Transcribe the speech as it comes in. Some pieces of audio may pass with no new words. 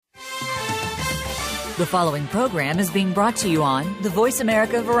The following program is being brought to you on the Voice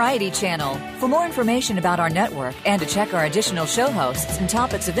America Variety Channel. For more information about our network and to check our additional show hosts and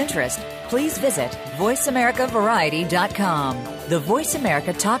topics of interest, please visit voiceamericavariety.com. The Voice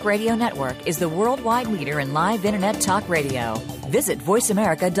America Talk Radio Network is the worldwide leader in live Internet talk radio. Visit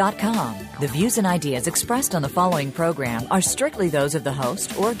voiceamerica.com. The views and ideas expressed on the following program are strictly those of the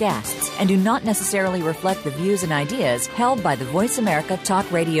host or guests and do not necessarily reflect the views and ideas held by the Voice America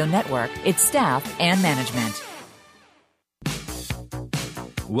Talk Radio Network, its staff, and management.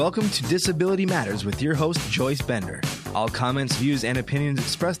 Welcome to Disability Matters with your host, Joyce Bender. All comments, views, and opinions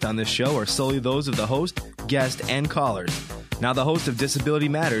expressed on this show are solely those of the host, guest, and callers. Now the host of Disability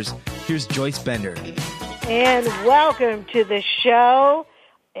Matters, here's Joyce Bender. And welcome to the show.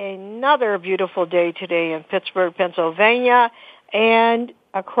 Another beautiful day today in Pittsburgh, Pennsylvania, and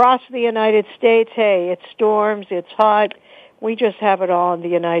across the United States. Hey, it storms, it's hot. We just have it all in the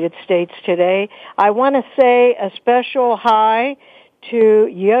United States today. I want to say a special hi to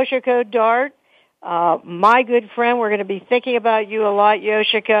Yoshiko Dart, my good friend. We're going to be thinking about you a lot,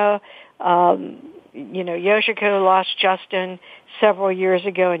 Yoshiko. Yoshiko lost Justin several years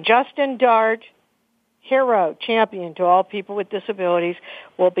ago, and Justin Dart, hero, champion to all people with disabilities,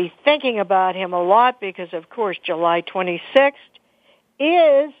 will be thinking about him a lot because, of course, July 26th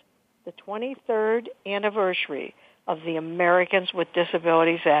is the 23rd anniversary of the Americans with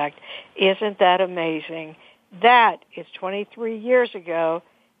Disabilities Act. Isn't that amazing? That is 23 years ago,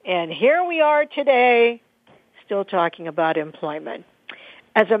 and here we are today still talking about employment.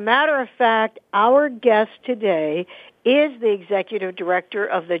 As a matter of fact, our guest today is the executive director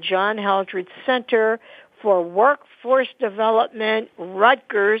of the John Heldrich Center for Workforce Development,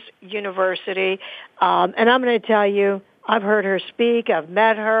 Rutgers University. And I'm going to tell you, I've heard her speak, I've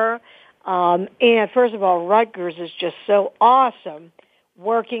met her. And first of all, Rutgers is just so awesome,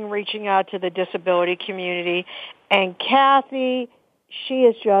 reaching out to the disability community. And Kathy, she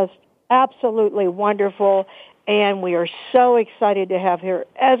is just absolutely wonderful. And we are so excited to have her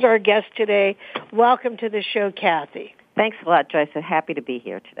as our guest today. Welcome to the show, Kathy. Thanks a lot, Joyce. I'm happy to be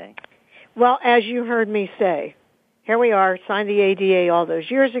here today. Well, as you heard me say, here we are, signed the ADA all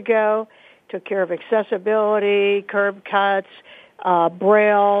those years ago, took care of accessibility, curb cuts,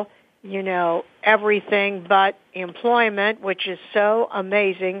 Braille, everything but employment, which is so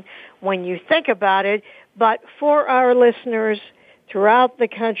amazing when you think about it. But for our listeners throughout the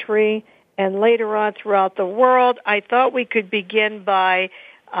country and later on throughout the world, I thought we could begin by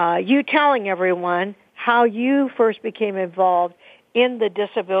you telling everyone how you first became involved in the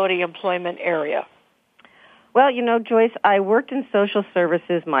disability employment area. Well, Joyce, I worked in social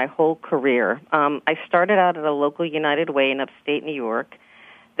services my whole career. I started out at a local United Way in upstate New York.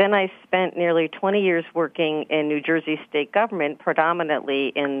 Then I spent nearly 20 years working in New Jersey state government,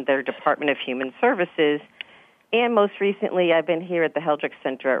 predominantly in their Department of Human Services. And most recently, I've been here at the Heldrich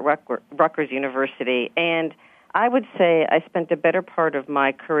Center at Rutgers University. And I would say I spent the better part of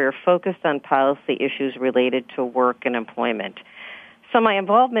my career focused on policy issues related to work and employment. So my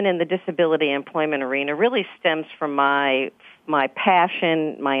involvement in the disability employment arena really stems from my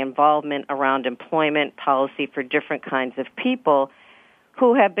passion, my involvement around employment policy for different kinds of people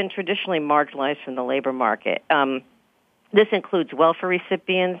who have been traditionally marginalized from the labor market. This includes welfare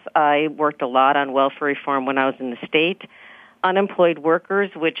recipients. I worked a lot on welfare reform when I was in the state. Unemployed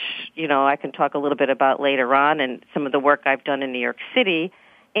workers, which, I can talk a little bit about later on, and some of the work I've done in New York City,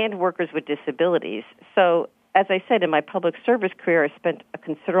 and workers with disabilities. So, as I said, in my public service career, I spent a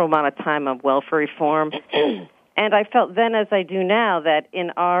considerable amount of time on welfare reform. And I felt then, as I do now, that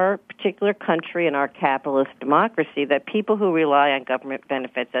in our particular country, in our capitalist democracy, that people who rely on government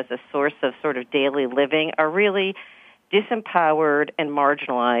benefits as a source of sort of daily living are really disempowered and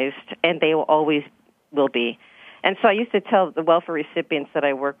marginalized, and they always will be. And so I used to tell the welfare recipients that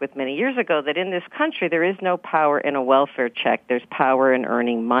I worked with many years ago that in this country there is no power in a welfare check. There's power in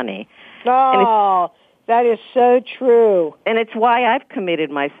earning money. Oh, that is so true. And it's why I've committed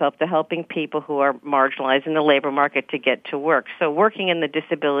myself to helping people who are marginalized in the labor market to get to work. So working in the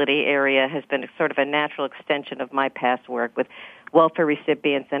disability area has been sort of a natural extension of my past work with welfare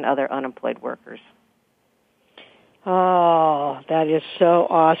recipients and other unemployed workers. Oh, that is so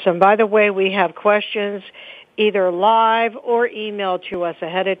awesome. By the way, we have questions either live or emailed to us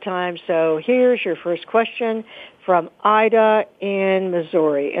ahead of time. So here's your first question from Ida in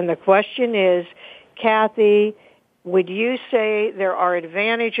Missouri. And the question is, Kathy, would you say there are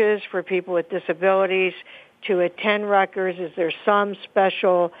advantages for people with disabilities to attend Rutgers? Is there some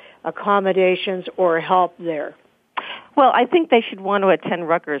special accommodations or help there? Well, I think they should want to attend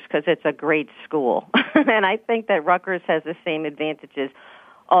Rutgers because it's a great school. And I think that Rutgers has the same advantages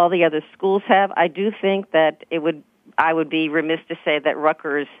all the other schools have. I do think that I would be remiss to say that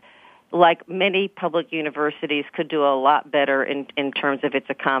Rutgers, like many public universities, could do a lot better in terms of its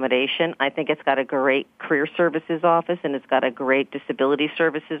accommodation. I think it's got a great career services office and it's got a great disability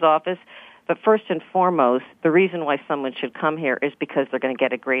services office. But first and foremost, the reason why someone should come here is because they're going to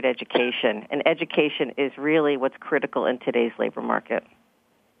get a great education. And education is really what's critical in today's labor market.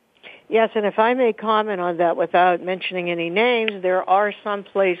 Yes, and if I may comment on that without mentioning any names, there are some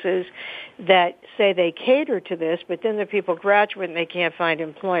places that say they cater to this, but then the people graduate and they can't find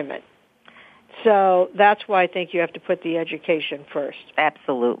employment. So that's why I think you have to put the education first.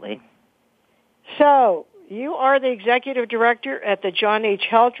 Absolutely. So you are the executive director at the John H.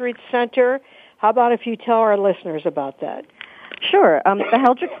 Heldrich Center. How about if you tell our listeners about that? Sure. The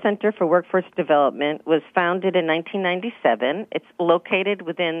Heldrich Center for Workforce Development was founded in 1997. It's located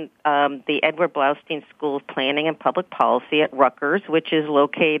within the Edward Blaustein School of Planning and Public Policy at Rutgers, which is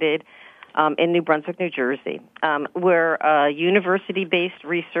located in New Brunswick, New Jersey. We're a university-based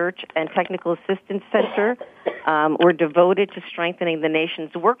research and technical assistance center. We're devoted to strengthening the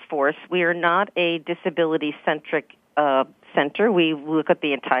nation's workforce. We are not a disability-centric center. We look at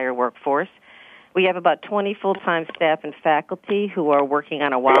the entire workforce. We have about 20 full-time staff and faculty who are working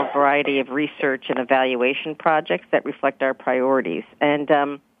on a wide variety of research and evaluation projects that reflect our priorities. And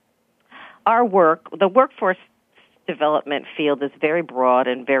our work, the workforce development field is very broad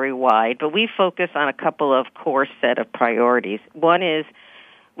and very wide, but we focus on a couple of core set of priorities. One is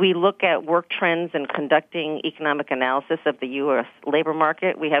we look at work trends and conducting economic analysis of the U.S. labor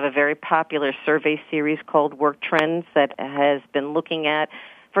market. We have a very popular survey series called Work Trends that has been looking at,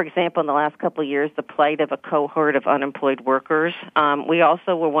 for example, in the last couple of years, the plight of a cohort of unemployed workers. We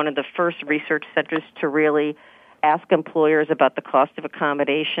also were one of the first research centers to really ask employers about the cost of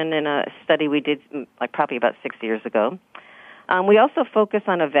accommodation in a study we did probably about 6 years ago. We also focus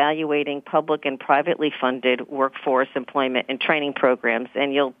on evaluating public and privately funded workforce employment and training programs,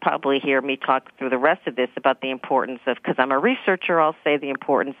 and you'll probably hear me talk through the rest of this about the importance of, because I'm a researcher, I'll say the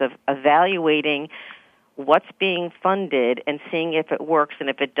importance of evaluating what's being funded and seeing if it works, and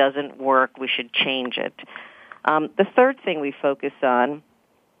if it doesn't work, we should change it. The third thing we focus on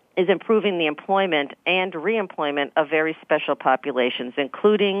is improving the employment and reemployment of very special populations,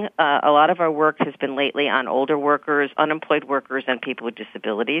 including a lot of our work has been lately on older workers, unemployed workers, and people with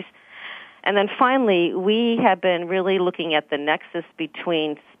disabilities. And then finally, we have been really looking at the nexus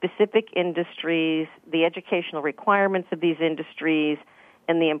between specific industries, the educational requirements of these industries,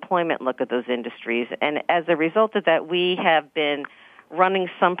 and the employment look of those industries. And as a result of that, we have been running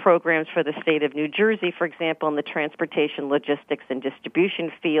some programs for the state of New Jersey, for example, in the transportation, logistics, and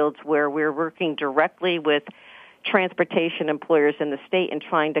distribution fields, where we're working directly with transportation employers in the state and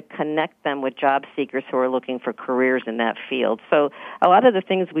trying to connect them with job seekers who are looking for careers in that field. So a lot of the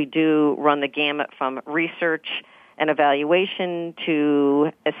things we do run the gamut from research and evaluation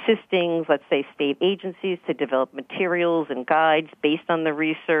to assisting, let's say, state agencies to develop materials and guides based on the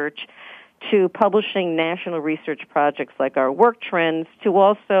research, to publishing national research projects like our Work Trends, to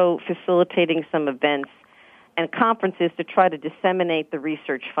also facilitating some events and conferences to try to disseminate the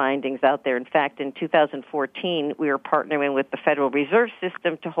research findings out there. In fact, in 2014, we were partnering with the Federal Reserve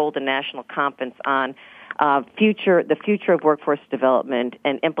System to hold a national conference on the future of workforce development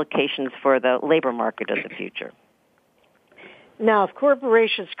and implications for the labor market of the future. Now, if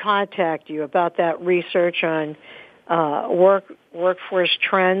corporations contact you about that research on workforce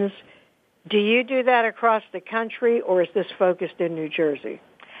trends, do you do that across the country, or is this focused in New Jersey?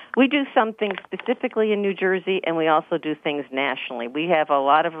 We do some things specifically in New Jersey, and we also do things nationally. We have a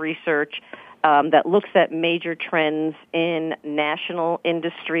lot of research that looks at major trends in national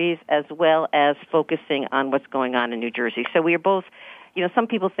industries as well as focusing on what's going on in New Jersey. So we are both, some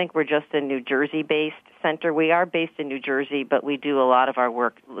people think we're just a New Jersey-based center. We are based in New Jersey, but we do a lot of our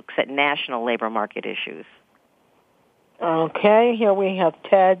work looks at national labor market issues. Okay, here we have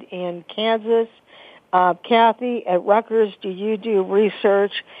Ted in Kansas. Kathy, at Rutgers, do you do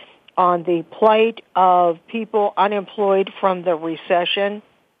research on the plight of people unemployed from the recession?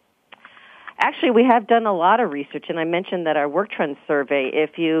 Actually, we have done a lot of research, and I mentioned that our Work Trends survey,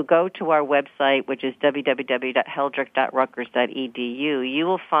 if you go to our website, which is www.heldrich.rutgers.edu, you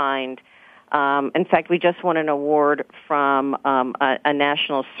will find, in fact, we just won an award from a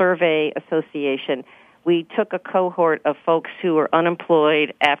national survey association. We took a cohort of folks who were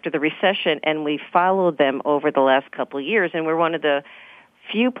unemployed after the recession, and we followed them over the last couple of years. And we're one of the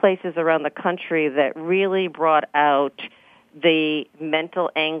few places around the country that really brought out the mental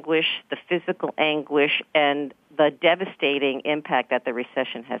anguish, the physical anguish, and the devastating impact that the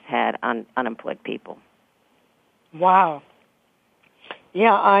recession has had on unemployed people. Wow.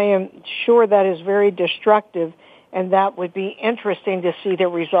 Yeah, I am sure that is very destructive, and that would be interesting to see the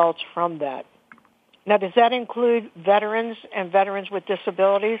results from that. Now, does that include veterans and veterans with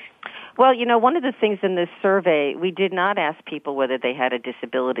disabilities? Well, one of the things in this survey, we did not ask people whether they had a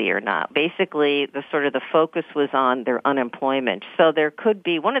disability or not. Basically, the focus was on their unemployment. So there could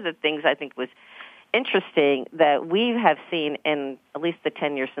be, one of the things I think was interesting that we have seen in at least the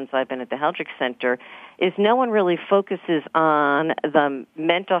 10 years since I've been at the Heldrich Center is no one really focuses on the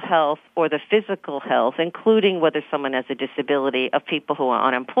mental health or the physical health, including whether someone has a disability, of people who are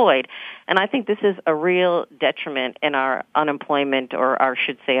unemployed. And I think this is a real detriment in our unemployment, or our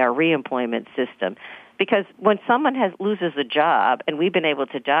reemployment system. Because when someone loses a job, and we've been able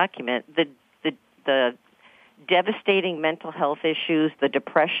to document the devastating mental health issues, the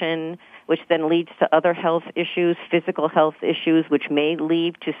depression, which then leads to other health issues, physical health issues, which may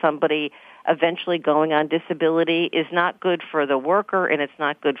lead to somebody eventually going on disability, is not good for the worker, and it's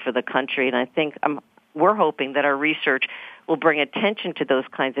not good for the country. And I think we're hoping that our research will bring attention to those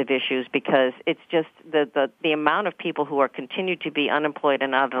kinds of issues, because it's just the amount of people who are continued to be unemployed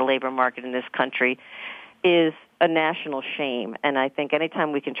and out of the labor market in this country is a national shame. And I think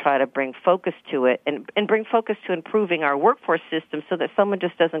anytime we can try to bring focus to it and bring focus to improving our workforce system so that someone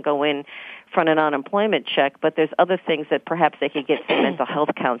just doesn't go in for an unemployment check, but there's other things that perhaps they could get some mental health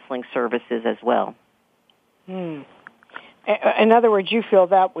counseling services as well. In other words, you feel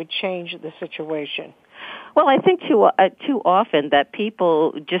that would change the situation? Well, I think too often that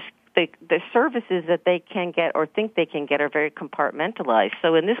people just the services that they can get or think they can get are very compartmentalized.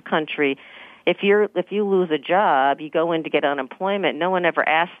 So in this country, if you lose a job, you go in to get unemployment, no one ever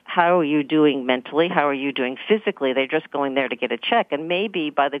asks, how are you doing mentally? How are you doing physically? They're just going there to get a check. And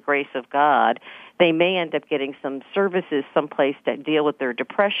maybe by the grace of God, they may end up getting some services someplace that deal with their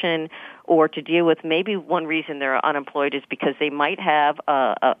depression, or to deal with maybe one reason they're unemployed is because they might have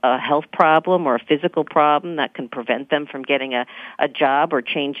a health problem or a physical problem that can prevent them from getting a job or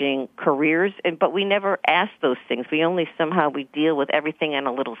changing careers. But we never ask those things. We only we deal with everything in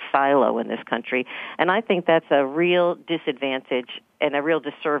a little silo in this country. And I think that's a real disadvantage and a real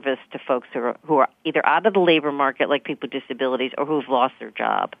disservice to folks who are either out of the labor market, like people with disabilities, or who've lost their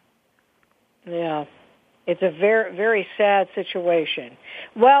job. Yeah, it's a very, very sad situation.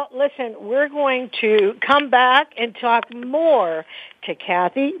 Well, listen, we're going to come back and talk more to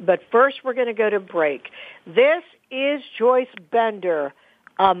Kathy, but first we're going to go to break. This is Joyce Bender,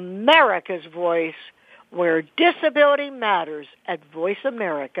 America's Voice, where disability matters, at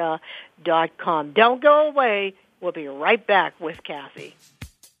voiceamerica.com. Don't go away. We'll be right back with Kathy.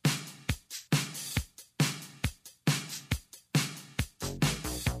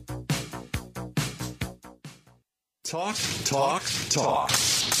 Talk, talk, talk.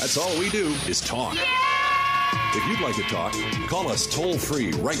 That's all we do is talk. If you'd like to talk, call us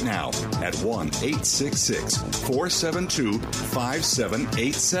toll-free right now at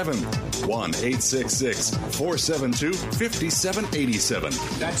 1-866-472-5787.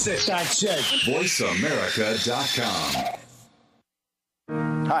 1-866-472-5787. That's it.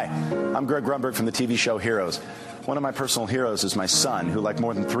 VoiceAmerica.com. Hi, I'm Greg Grunberg from the TV show Heroes. One of my personal heroes is my son, who, like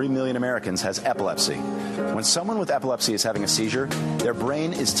more than 3 million Americans, has epilepsy. When someone with epilepsy is having a seizure, their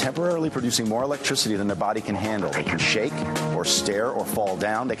brain is temporarily producing more electricity than their body can handle. They can shake or stare or fall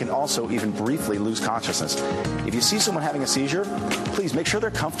down. They can also even briefly lose consciousness. If you see someone having a seizure, please make sure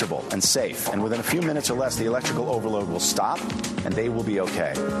they're comfortable and safe. And within a few minutes or less, the electrical overload will stop and they will be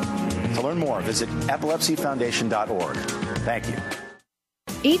okay. To learn more, visit epilepsyfoundation.org. Thank you.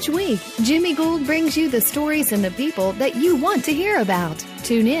 Each week, Jimmy Gould brings you the stories and the people that you want to hear about.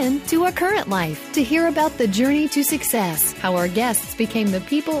 Tune in to A Current Life to hear about the journey to success, how our guests became the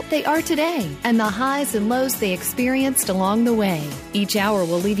people they are today, and the highs and lows they experienced along the way. Each hour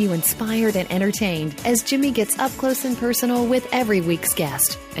will leave you inspired and entertained as Jimmy gets up close and personal with every week's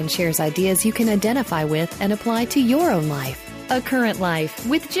guest and shares ideas you can identify with and apply to your own life. A Current Life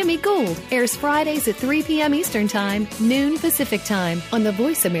with Jimmy Gould airs Fridays at 3 p.m. Eastern Time, noon Pacific Time on the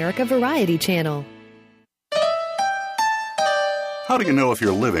Voice America Variety Channel. How do you know if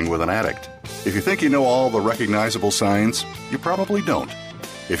you're living with an addict? If you think you know all the recognizable signs, you probably don't.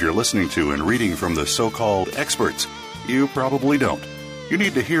 If you're listening to and reading from the so-called experts, you probably don't. You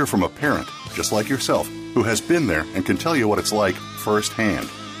need to hear from a parent, just like yourself, who has been there and can tell you what it's like firsthand.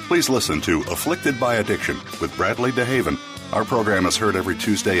 Please listen to Afflicted by Addiction with Bradley DeHaven. Our program is heard every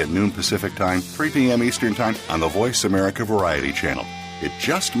Tuesday at noon Pacific Time, 3 p.m. Eastern Time on the Voice America Variety Channel. It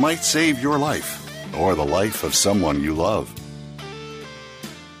just might save your life, or the life of someone you love.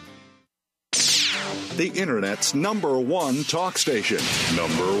 The Internet's #1 talk station.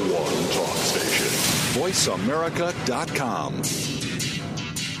 #1 talk station. VoiceAmerica.com.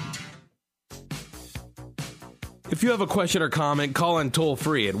 If you have a question or comment, call in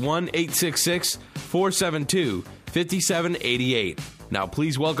toll-free at 1-866-472-5788. Now,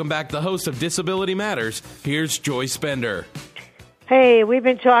 please welcome back the host of Disability Matters. Here's Joyce Bender. Hey, we've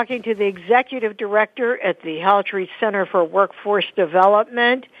been talking to the executive director at the Heldrich Center for Workforce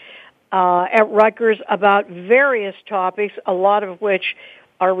Development at Rutgers about various topics, a lot of which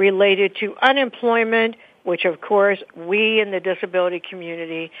are related to unemployment, which, of course, we in the disability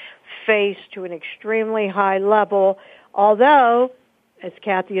community face to an extremely high level, although, as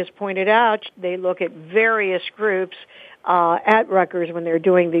Kathy has pointed out, they look at various groups at Rutgers when they're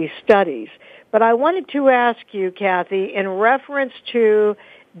doing these studies. But I wanted to ask you, Kathy, in reference to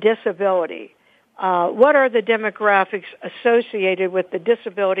disability, what are the demographics associated with the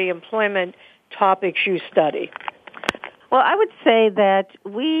disability employment topics you study? Well, I would say that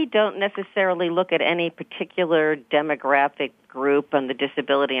we don't necessarily look at any particular demographic group in the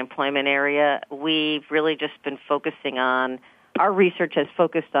disability employment area. We've really just been focusing on, our research has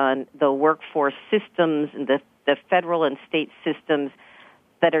focused on the workforce systems and the federal and state systems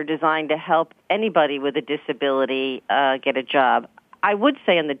that are designed to help anybody with a disability get a job. I would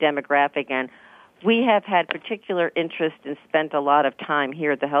say on the demographic end, we have had particular interest and spent a lot of time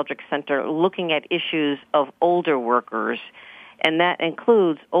here at the Heldrich Center looking at issues of older workers, and that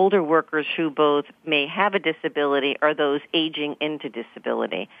includes older workers who both may have a disability or those aging into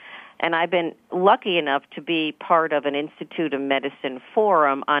disability. And I've been lucky enough to be part of an Institute of Medicine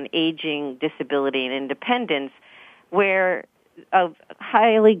forum on aging, disability, and independence, where a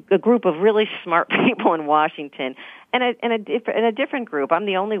group of really smart people in Washington, and a different group. I'm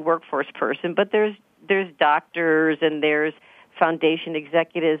the only workforce person, but there's doctors and there's foundation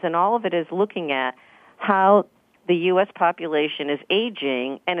executives, and all of it is looking at how the U.S. population is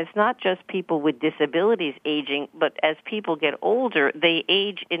aging, and it's not just people with disabilities aging, but as people get older, they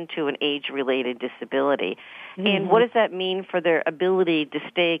age into an age-related disability. Mm-hmm. And what does that mean for their ability to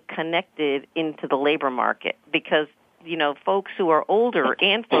stay connected into the labor market? Because, you know, folks who are older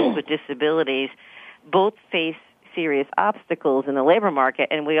and folks with disabilities both face serious obstacles in the labor market,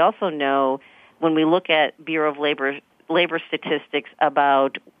 and we also know when we look at Bureau of Labor statistics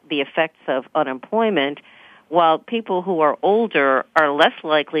about the effects of unemployment, while people who are older are less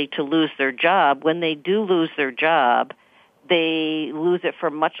likely to lose their job, when they do lose their job, they lose it for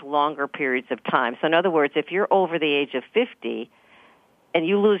much longer periods of time. So in other words, if you're over the age of 50 and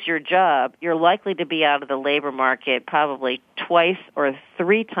you lose your job, you're likely to be out of the labor market probably twice or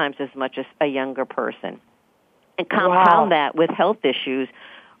 3 times as much as a younger person. And compound that with health issues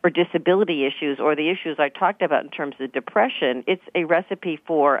or disability issues or the issues I talked about in terms of depression, it's a recipe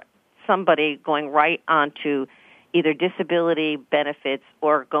for somebody going right onto either disability benefits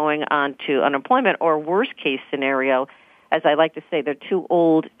or going on to unemployment, or worst case scenario, as I like to say, they're too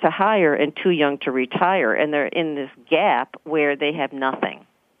old to hire and too young to retire, and they're in this gap where they have nothing.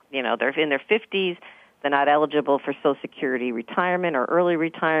 You know, they're in their 50s, they're not eligible for Social Security retirement or early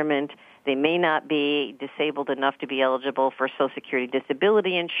retirement. They may not be disabled enough to be eligible for Social Security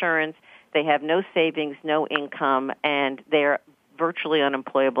disability insurance. They have no savings, no income, and they're virtually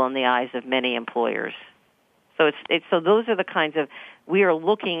unemployable in the eyes of many employers. So so those are the kinds of, we are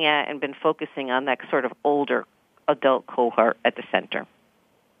looking at and been focusing on that sort of older adult cohort at the center.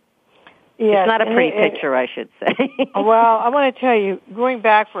 Yes, it's not a pretty picture, I should say. Well, I want to tell you, going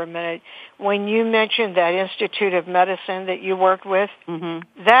back for a minute, when you mentioned that Institute of Medicine that you worked with, mm-hmm.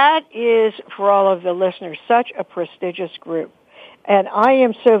 that is, for all of the listeners, such a prestigious group. And I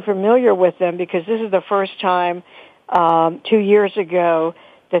am so familiar with them because this is the first time 2 years ago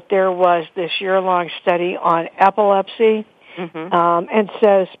that there was this year-long study on epilepsy. Mm-hmm. And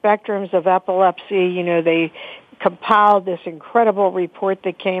so spectrums of epilepsy, you know, they compiled this incredible report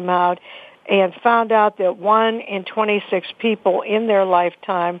that came out and found out that 1 in 26 people in their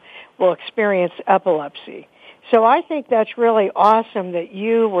lifetime will experience epilepsy. So I think that's really awesome that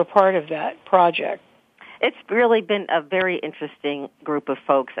you were part of that project. It's really been a very interesting group of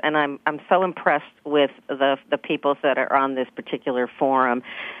folks, and I'm so impressed with the people that are on this particular forum.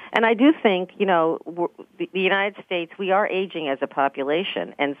 And I do think, you know, the United States, we are aging as a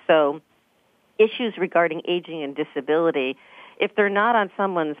population, and so issues regarding aging and disability, if they're not on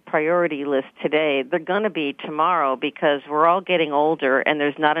someone's priority list today, they're going to be tomorrow because we're all getting older and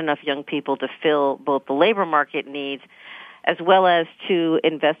there's not enough young people to fill both the labor market needs as well as to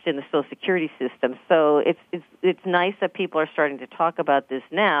invest in the Social Security system. So it's nice that people are starting to talk about this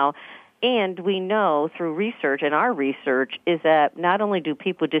now. And we know through research, and our research, is that not only do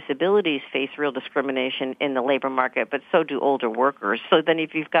people with disabilities face real discrimination in the labor market, but so do older workers. So then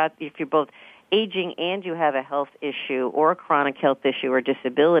if you're both aging and you have a health issue or a chronic health issue or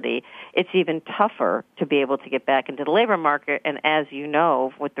disability, it's even tougher to be able to get back into the labor market. And as you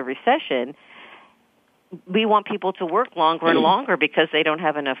know, with the recession, we want people to work longer and longer because they don't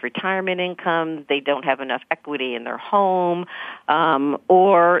have enough retirement income, they don't have enough equity in their home,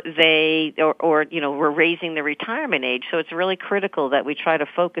 or we're raising the retirement age. So it's really critical that we try to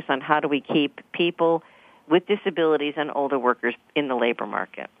focus on how do we keep people with disabilities and older workers in the labor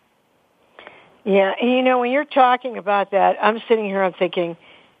market. Yeah, and when you're talking about that, I'm sitting here, I'm thinking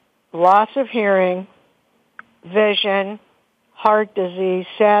loss of hearing, vision, heart disease,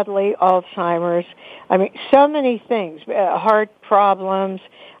 sadly, Alzheimer's. I mean, so many things, heart problems,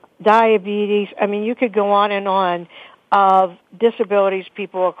 diabetes. I mean, you could go on and on of disabilities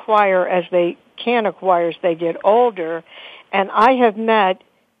people acquire as they get older. And I have met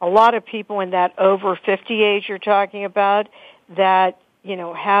a lot of people in that over 50 age you're talking about that,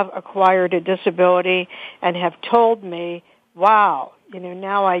 have acquired a disability and have told me, wow,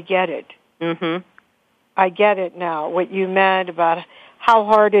 now I get it. Mm-hmm. I get it now, what you meant about how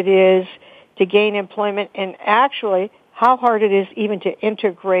hard it is to gain employment and actually how hard it is even to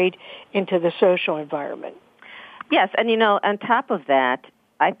integrate into the social environment. Yes, and on top of that,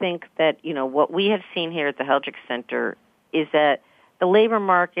 I think that, what we have seen here at the Heldrich Center is that the labor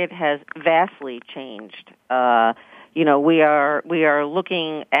market has vastly changed. We are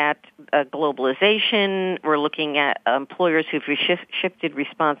looking at globalization. We're looking at employers who've shifted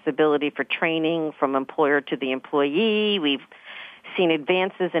responsibility for training from employer to the employee. We've seen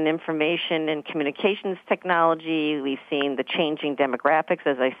advances in information and communications technology. We've seen the changing demographics.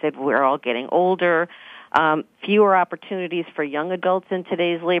 As I said, we're all getting older. Fewer opportunities for young adults in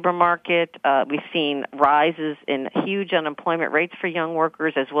today's labor market. We've seen rises in huge unemployment rates for young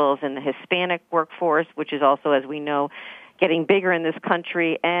workers as well as in the Hispanic workforce, which is also, as we know, getting bigger in this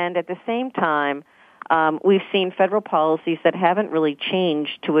country. And at the same time, we've seen federal policies that haven't really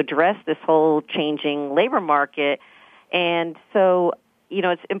changed to address this whole changing labor market. And so,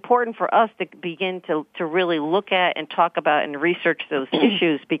 it's important for us to begin to really look at and talk about and research those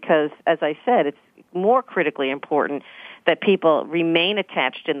issues because, as I said, it's more critically important that people remain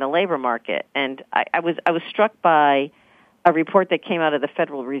attached in the labor market. And I was struck by a report that came out of the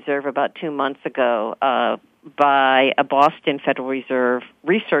Federal Reserve about 2 months ago by a Boston Federal Reserve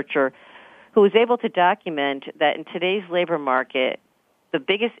researcher who was able to document that in today's labor market, the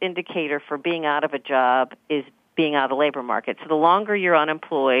biggest indicator for being out of a job is being out of the labor market. So the longer you're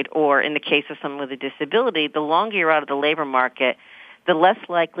unemployed, or in the case of someone with a disability, the longer you're out of the labor market, the less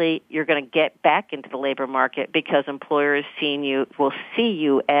likely you're going to get back into the labor market because employers will see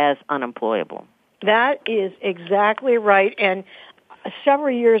you as unemployable. That is exactly right. And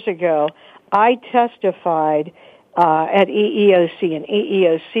several years ago, I testified at EEOC, an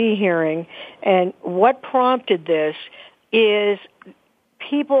EEOC hearing, and what prompted this is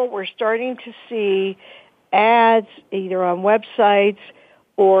people were starting to see ads either on websites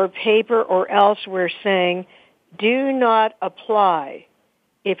or paper or elsewhere saying, do not apply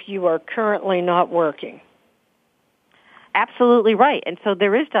if you are currently not working. Absolutely right. And so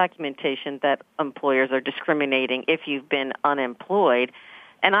there is documentation that employers are discriminating if you've been unemployed.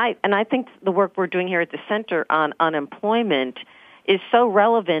 And I think the work we're doing here at the center on unemployment is so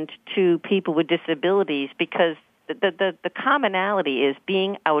relevant to people with disabilities because the commonality is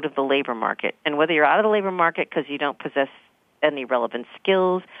being out of the labor market. And whether you're out of the labor market because you don't possess any relevant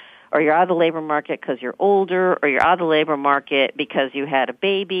skills, or you're out of the labor market because you're older, or you're out of the labor market because you had a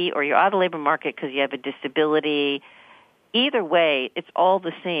baby, or you're out of the labor market because you have a disability, either way, it's all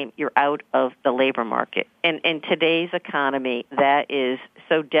the same. You're out of the labor market. And in today's economy, that is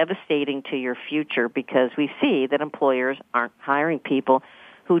so devastating to your future because we see that employers aren't hiring people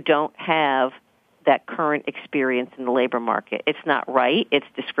who don't have that current experience in the labor market. It's not right. It's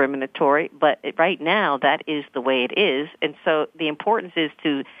discriminatory. But right now, that is the way it is. And so the importance is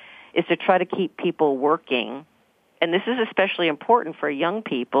to try to keep people working. And this is especially important for young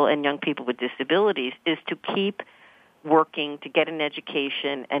people and young people with disabilities, is to keep working, to get an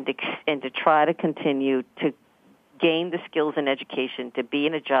education, and to try to continue to gain the skills and education to be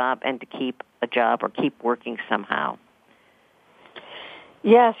in a job and to keep a job or keep working somehow.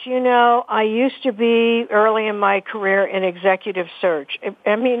 Yes, I used to be early in my career in executive search.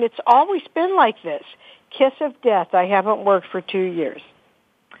 I mean, it's always been like this. Kiss of death. I haven't worked for 2 years.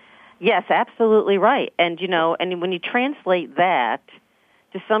 Yes, absolutely right. And, and when you translate that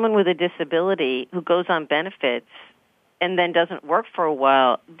to someone with a disability who goes on benefits and then doesn't work for a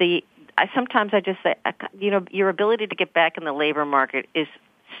while, sometimes I just say, your ability to get back in the labor market is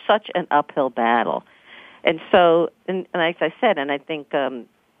such an uphill battle. And so, and as I said, and I think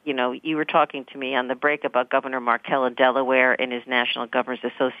you were talking to me on the break about Governor Markell in Delaware and his National Governors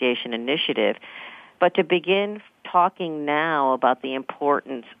Association initiative. But to begin talking now about the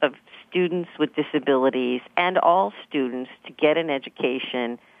importance of students with disabilities and all students to get an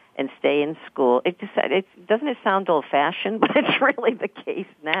education and stay in school, doesn't it sound old-fashioned, but it's really the case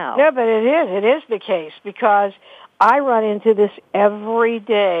now. Yeah, but it is. It is the case because I run into this every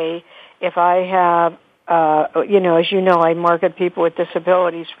day if I have as you know, I market people with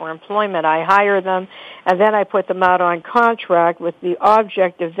disabilities for employment. I hire them, and then I put them out on contract with the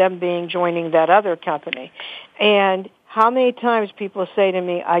object of them joining that other company. And how many times people say to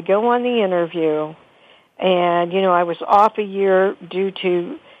me, I go on the interview, and, I was off a year due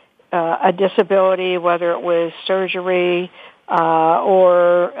to a disability, whether it was surgery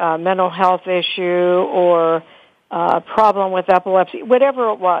or a mental health issue or a problem with epilepsy,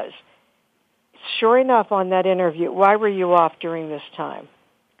 whatever it was. Sure enough, on that interview, why were you off during this time?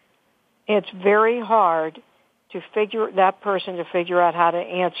 It's very hard to figure out how to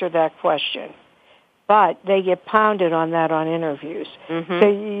answer that question. But they get pounded on that on interviews. Mm-hmm. So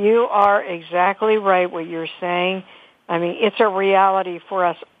you are exactly right what you're saying. I mean, it's a reality for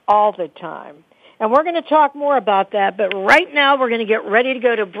us all the time. And we're going to talk more about that, but right now we're going to get ready to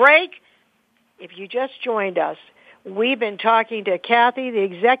go to break. If you just joined us, we've been talking to Kathy, the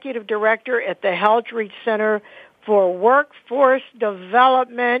Executive Director at the Heldrich Center for Workforce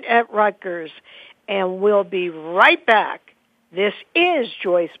Development at Rutgers. And we'll be right back. This is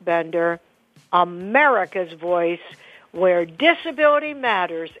Joyce Bender, America's Voice, where disability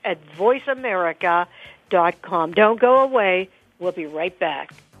matters at voiceamerica.com. Don't go away. We'll be right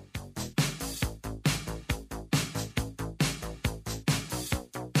back.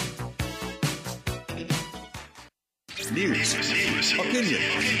 News, opinion.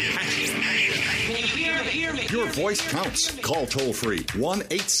 Your voice counts. Call toll-free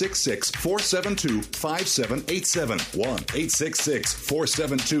 1-866-472-5787.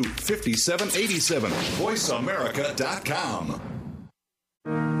 1-866-472-5787. VoiceAmerica.com.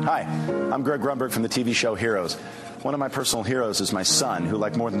 Hi, I'm Greg Grunberg from the TV show Heroes. One of my personal heroes is my son, who,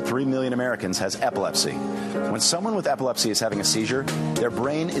 like more than 3 million Americans, has epilepsy. When someone with epilepsy is having a seizure, their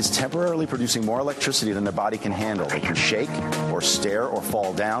brain is temporarily producing more electricity than their body can handle. They can shake or stare or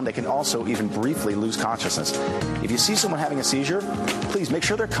fall down. They can also even briefly lose consciousness. If you see someone having a seizure, please make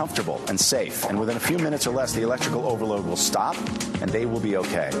sure they're comfortable and safe. And within a few minutes or less, the electrical overload will stop and they will be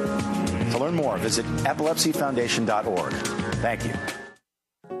okay. To learn more, visit epilepsyfoundation.org. Thank you.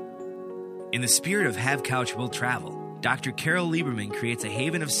 In the spirit of Have Couch Will Travel, Dr. Carol Lieberman creates a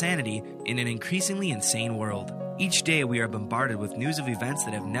haven of sanity in an increasingly insane world. Each day we are bombarded with news of events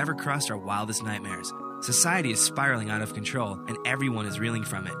that have never crossed our wildest nightmares. Society is spiraling out of control, and everyone is reeling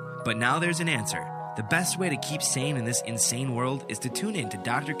from it. But now there's an answer. The best way to keep sane in this insane world is to tune in to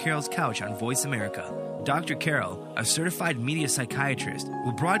Dr. Carol's Couch on Voice America. Dr. Carol, a certified media psychiatrist,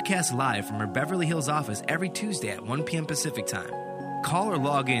 will broadcast live from her Beverly Hills office every Tuesday at 1 p.m. Pacific Time. Call or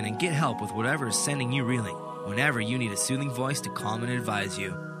log in and get help with whatever is sending you reeling, whenever you need a soothing voice to calm and advise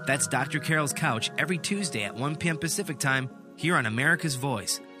you. That's Dr. Carol's Couch every Tuesday at 1 p.m. Pacific Time here on America's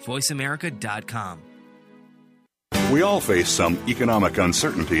Voice, voiceamerica.com. We all face some economic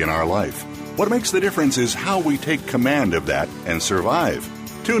uncertainty in our life. What makes the difference is how we take command of that and survive.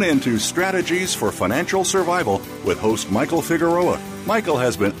 Tune in to Strategies for Financial Survival with host Michael Figueroa. Michael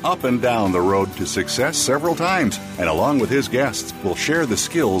has been up and down the road to success several times, and along with his guests, will share the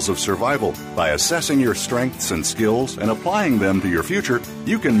skills of survival. By assessing your strengths and skills and applying them to your future,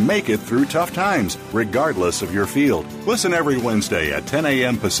 you can make it through tough times, regardless of your field. Listen every Wednesday at 10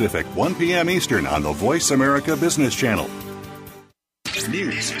 a.m. Pacific, 1 p.m. Eastern on the Voice America Business Channel.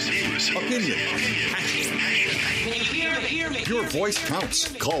 News, opinion. Your voice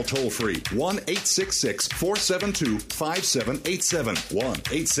counts. Call toll-free 1-866-472-5787.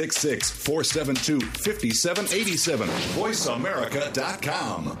 1-866-472-5787.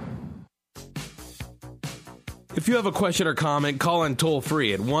 VoiceAmerica.com. If you have a question or comment, call in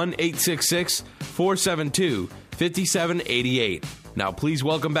toll-free at 1-866-472-5788. Now, please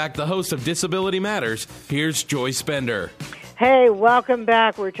welcome back the host of Disability Matters. Here's Joyce Bender. Hey, welcome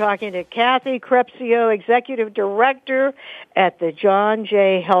back. We're talking to Kathy Krepcio, Executive Director at the John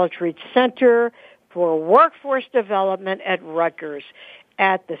J. Heldrich Center for Workforce Development at Rutgers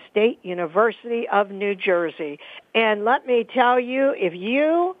at the State University of New Jersey. And let me tell you, if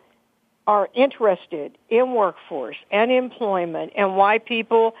you are interested in workforce and employment and why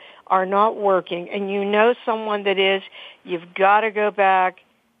people are not working, and you know someone that is, you've got to go back,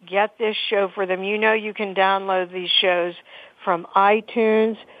 get this show for them. You know you can download these shows from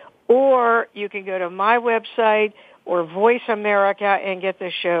iTunes, or you can go to my website, or Voice America and get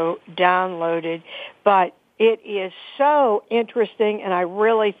the show downloaded. But it is so interesting, and I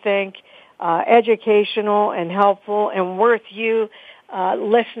really think educational and helpful and worth you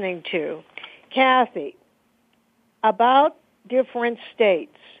listening to. Kathy, about different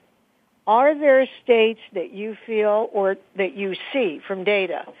states, are there states that you feel or that you see from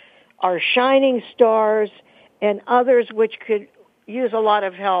data are shining stars and others which could use a lot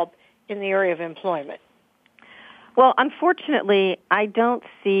of help in the area of employment? Well, unfortunately, I don't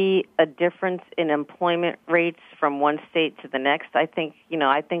see a difference in employment rates from one state to the next. I think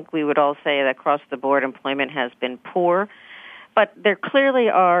we would all say that across the board employment has been poor. But there clearly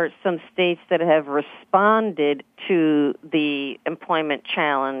are some states that have responded to the employment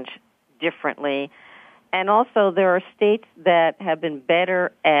challenge differently. And also there are states that have been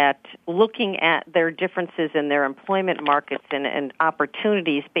better at looking at their differences in their employment markets and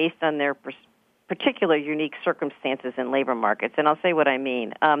opportunities based on their particular unique circumstances in labor markets. And I'll say what I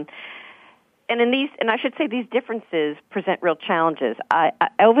mean. And I should say these differences present real challenges.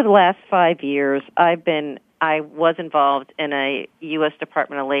 Over the last 5 years, I was involved in a U.S.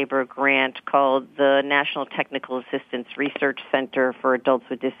 Department of Labor grant called the National Technical Assistance Research Center for Adults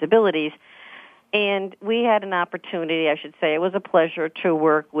with Disabilities. And we had an opportunity, I should say, it was a pleasure to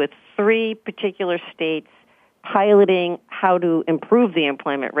work with 3 particular states piloting how to improve the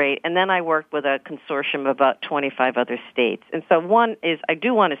employment rate. And then I worked with a consortium of about 25 other states. And so one is, I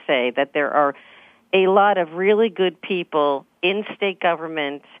do want to say that there are a lot of really good people in state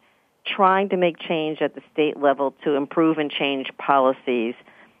government trying to make change at the state level to improve and change policies.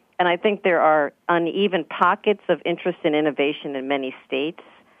 And I think there are uneven pockets of interest and innovation in many states.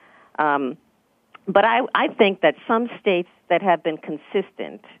 But I think that some states that have been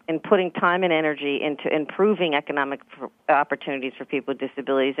consistent in putting time and energy into improving economic opportunities for people with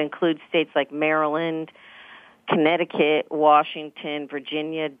disabilities include states like Maryland, Connecticut, Washington,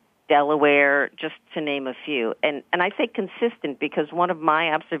 Virginia, Delaware, just to name a few. And I say consistent because one of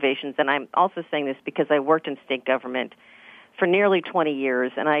my observations, and I'm also saying this because I worked in state government for nearly 20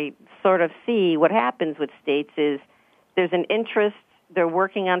 years, and I sort of see what happens with states is there's an interest, they're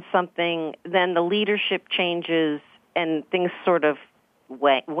working on something, then the leadership changes, and things sort of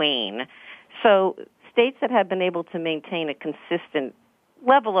wane. So states that have been able to maintain a consistent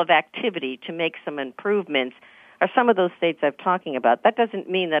level of activity to make some improvements are some of those states I'm talking about. That doesn't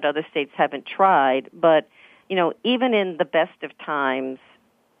mean that other states haven't tried, but, even in the best of times,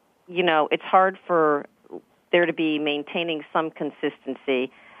 it's hard for there to be maintaining some consistency.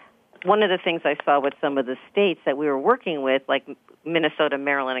 One of the things I saw with some of the states that we were working with, like Minnesota,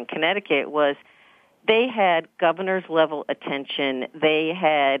 Maryland, and Connecticut, was they had governor's level attention. They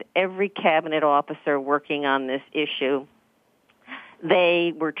had every cabinet officer working on this issue.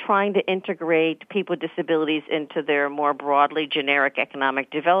 They were trying to integrate people with disabilities into their more broadly generic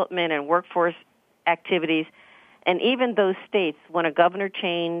economic development and workforce activities. And even those states, when a governor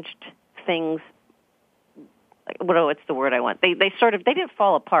changed things, what's the word I want? They didn't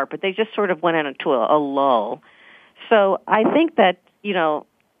fall apart, but they just sort of went into a lull. So I think that,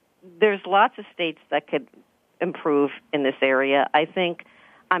 there's lots of states that could improve in this area. I think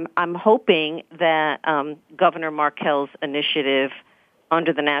I'm hoping that Governor Markell's initiative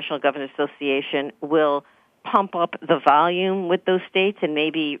under the National Governors Association will pump up the volume with those states and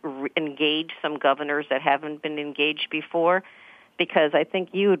maybe engage some governors that haven't been engaged before, because I think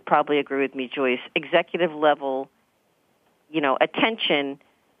you would probably agree with me, Joyce, executive level, attention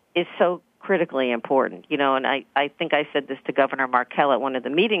is so critically important, and I think I said this to Governor Markell at one of the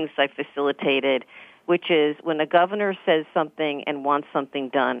meetings I facilitated, which is when the governor says something and wants something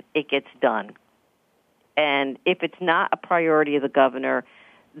done, it gets done. And if it's not a priority of the governor,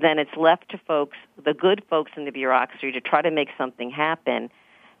 then it's left to folks, the good folks in the bureaucracy, to try to make something happen.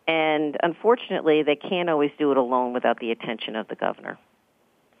 And unfortunately, they can't always do it alone without the attention of the governor.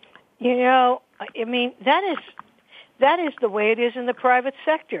 That is the way it is in the private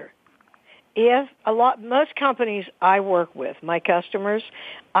sector. Most companies I work with, my customers,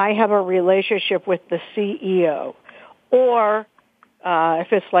 I have a relationship with the CEO, or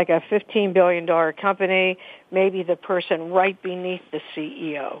if it's like a $15 billion company, maybe the person right beneath the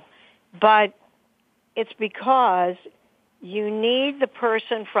CEO. But it's because you need the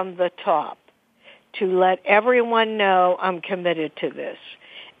person from the top to let everyone know I'm committed to this.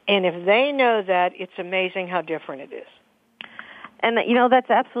 And if they know that, it's amazing how different it is. And, that's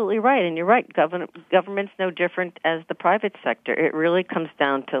absolutely right. And you're right. Government's no different as the private sector. It really comes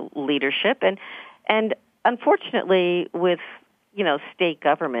down to leadership. And unfortunately, with, state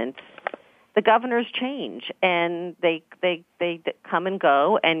governments, the governors change, and they come and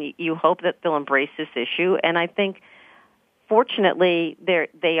go, and you hope that they'll embrace this issue. And I think, fortunately,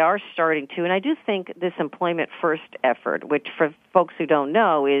 they are starting to. And I do think this Employment First effort, which for folks who don't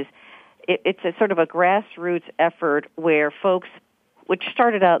know is it's a sort of a grassroots effort where folks, which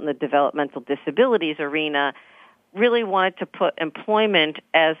started out in the developmental disabilities arena, really wanted to put employment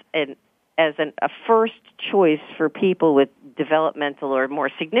as a first choice for people with developmental or more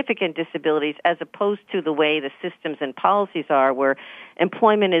significant disabilities, as opposed to the way the systems and policies are, where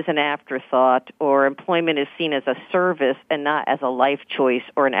employment is an afterthought or employment is seen as a service and not as a life choice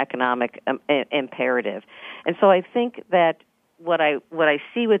or an economic imperative. And so I think that what I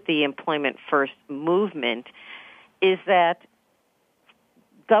see with the Employment First movement is that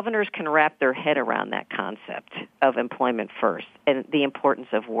governors can wrap their head around that concept of employment first and the importance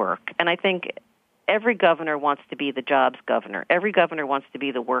of work. And I think every governor wants to be the jobs governor. Every governor wants to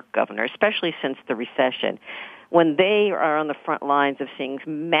be the work governor, especially since the recession, when they are on the front lines of seeing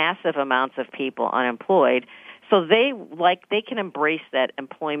massive amounts of people unemployed. So they can embrace that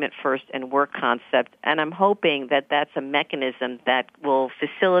employment first and work concept, and I'm hoping that that's a mechanism that will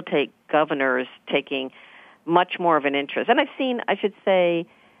facilitate governors taking much more of an interest. And I've seen, I should say,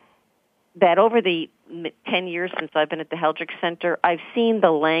 that over the 10 years since I've been at the Heldrich Center, I've seen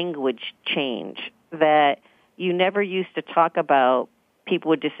the language change, that you never used to talk about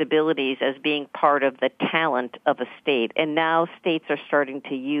people with disabilities as being part of the talent of a state, and now states are starting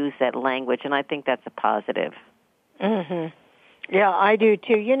to use that language, and I think that's a positive. Mm-hmm. Yeah, I do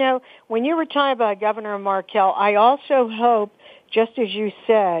too. You know, when you were talking about Governor Markell, I also hope, just as you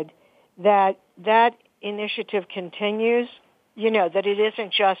said, that initiative continues. You know, that it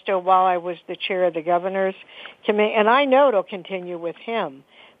isn't just, while I was the chair of the governor's committee, and I know it'll continue with him,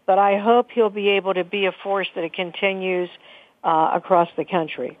 but I hope he'll be able to be a force that it continues across the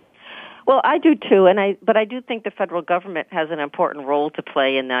country. Well, I do too, but I do think the federal government has an important role to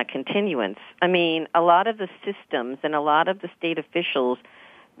play in that continuance. I mean, a lot of the systems and a lot of the state officials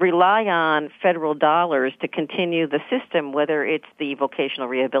rely on federal dollars to continue the system, whether it's the vocational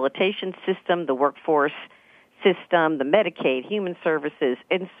rehabilitation system, the workforce system, the Medicaid, human services.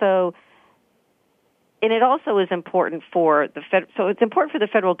 And it also is important for it's important for the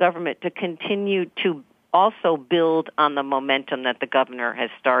federal government to continue to also build on the momentum that the governor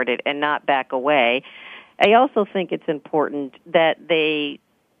has started and not back away. I also think it's important that they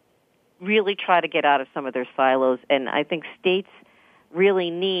really try to get out of some of their silos, and I think states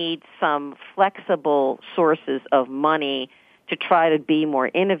really need some flexible sources of money to try to be more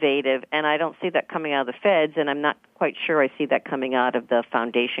innovative, and I don't see that coming out of the feds, and I'm not quite sure I see that coming out of the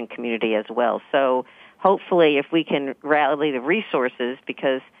foundation community as well. So hopefully if we can rally the resources,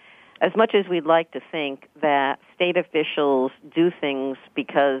 because as much as we'd like to think that state officials do things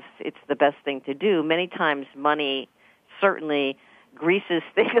because it's the best thing to do, many times money certainly greases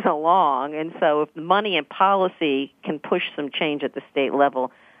things along, and so if the money and policy can push some change at the state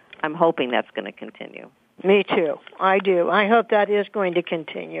level, I'm hoping that's going to continue. Me too. I do. I hope that is going to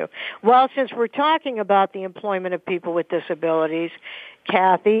continue. Well, since we're talking about the employment of people with disabilities,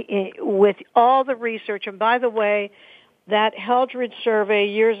 Kathy, with all the research, and by the way, that Heldrich survey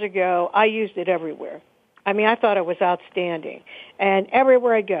years ago, I used it everywhere. I mean, I thought it was outstanding. And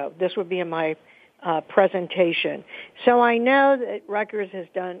everywhere I go, this would be in my presentation. So I know that Rutgers has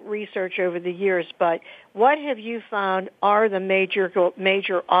done research over the years, but what have you found are the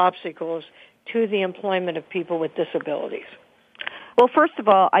major obstacles to the employment of people with disabilities? Well, first of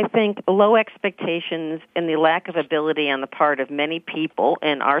all, I think low expectations and the lack of ability on the part of many people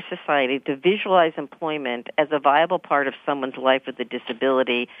in our society to visualize employment as a viable part of someone's life with a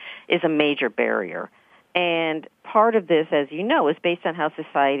disability is a major barrier. And part of this, as you know, is based on how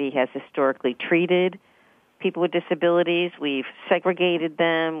society has historically treated people with disabilities. We've segregated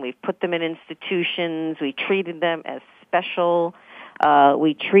them. We've put them in institutions. We treated them as special.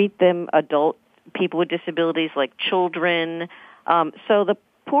 We treat them, people with disabilities, like children. So the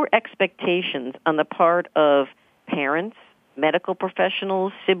poor expectations on the part of parents, medical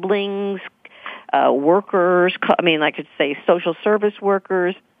professionals, siblings, workers, I could say social service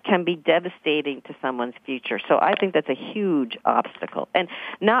workers, can be devastating to someone's future. So I think that's a huge obstacle, and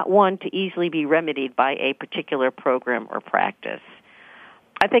not one to easily be remedied by a particular program or practice.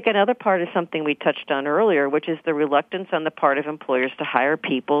 I think another part is something we touched on earlier, which is the reluctance on the part of employers to hire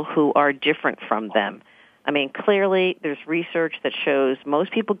people who are different from them. I mean, clearly there's research that shows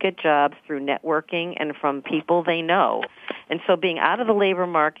most people get jobs through networking and from people they know. And so being out of the labor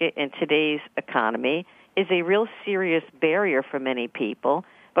market in today's economy is a real serious barrier for many people.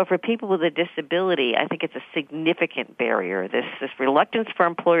 But for people with a disability, I think it's a significant barrier, this reluctance for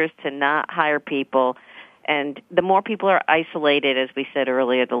employers to not hire people. And the more people are isolated, as we said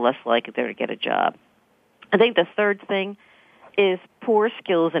earlier, the less likely they're to get a job. I think the third thing is poor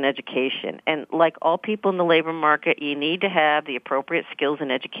skills and education. And like all people in the labor market, you need to have the appropriate skills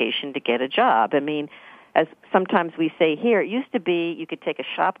and education to get a job. I mean, as sometimes we say here, it used to be you could take a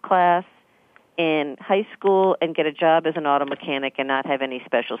shop class in high school and get a job as an auto mechanic and not have any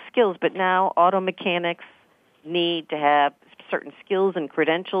special skills. But now auto mechanics need to have certain skills and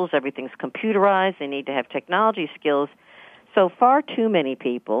credentials. Everything's computerized. They need to have technology skills. So far too many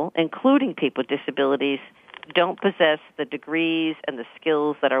people, including people with disabilities, don't possess the degrees and the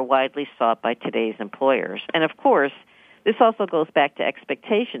skills that are widely sought by today's employers. And of course, this also goes back to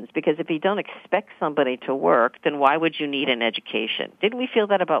expectations, because if you don't expect somebody to work, then why would you need an education? Didn't we feel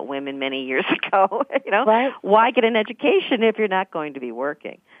that about women many years ago? Right. Why get an education if you're not going to be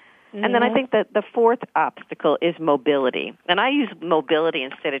working? Mm-hmm. And then I think that the fourth obstacle is mobility. And I use mobility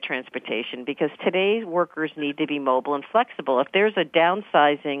instead of transportation because today's workers need to be mobile and flexible. If there's a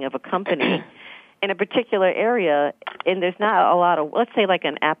downsizing of a company in a particular area, and there's not a lot of, let's say like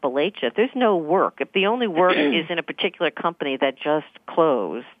in Appalachia, if there's no work, if the only work is in a particular company that just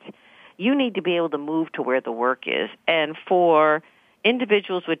closed, you need to be able to move to where the work is. And for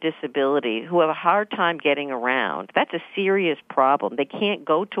individuals with disability who have a hard time getting around, that's a serious problem. They can't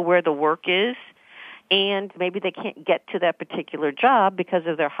go to where the work is, and maybe they can't get to that particular job because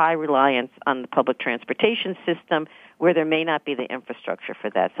of their high reliance on the public transportation system, where there may not be the infrastructure for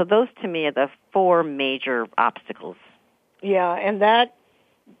that. So those, to me, are the four major obstacles. Yeah, and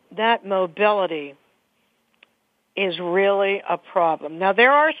that mobility is really a problem. Now,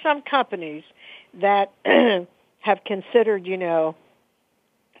 there are some companies that have considered,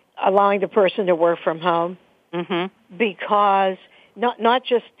 allowing the person to work from home because not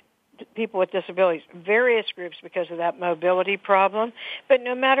just people with disabilities, various groups because of that mobility problem. But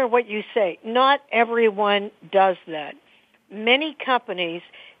no matter what you say, not everyone does that. Many companies,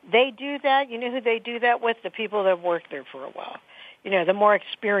 they do that. You know who they do that with? The people that have worked there for a while. The more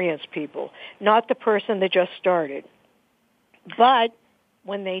experienced people, not the person that just started. But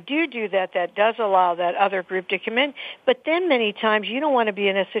when they do that, that does allow that other group to come in. But then many times you don't want to be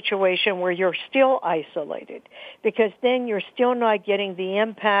in a situation where you're still isolated, because then you're still not getting the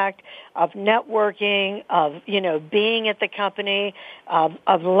impact of networking, of, being at the company,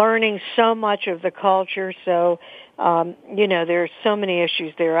 of learning so much of the culture. So, there's so many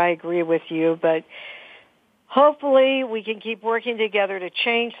issues there. I agree with you, but hopefully we can keep working together to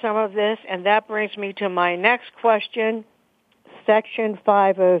change some of this. And that brings me to my next question. Section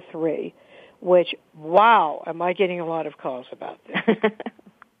 503, which, wow, am I getting a lot of calls about this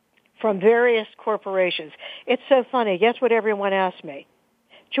from various corporations. It's so funny. Guess what everyone asks me?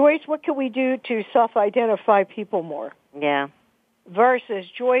 Joyce, what can we do to self-identify people more? Yeah. Versus,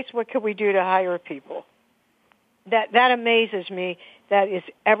 Joyce, what can we do to hire people? That amazes me. That is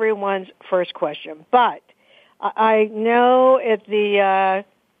everyone's first question. But I know at the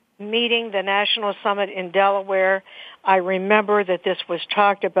meeting, the National Summit in Delaware, I remember that this was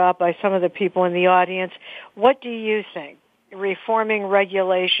talked about by some of the people in the audience. What do you think? Reforming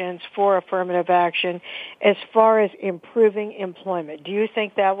regulations for affirmative action as far as improving employment. Do you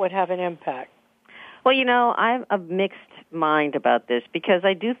think that would have an impact? Well, I'm of mixed mind about this, because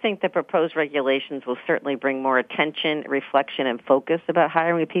I do think the proposed regulations will certainly bring more attention, reflection, and focus about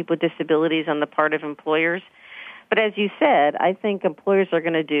hiring people with disabilities on the part of employers. But as you said, I think employers are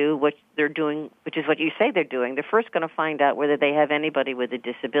going to do what they're doing, which is what you say they're doing. They're first going to find out whether they have anybody with a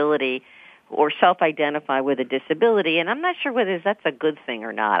disability or self-identify with a disability. And I'm not sure whether that's a good thing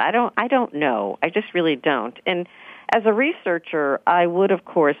or not. I don't know. I just really don't. And as a researcher, I would, of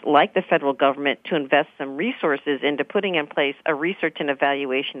course, like the federal government to invest some resources into putting in place a research and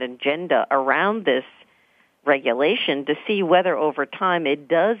evaluation agenda around this regulation to see whether over time it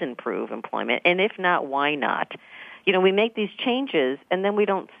does improve employment. And if not, why not? We make these changes, and then we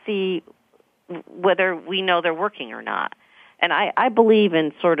don't see whether we know they're working or not. And I believe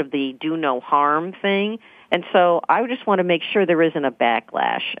in sort of the do no harm thing, and so I just want to make sure there isn't a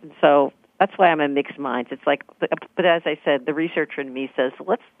backlash. And so that's why I'm in mixed minds. It's like, but as I said, the researcher in me says,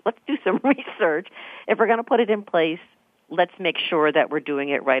 let's do some research. If we're going to put it in place, let's make sure that we're doing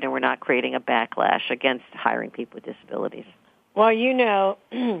it right and we're not creating a backlash against hiring people with disabilities. Well,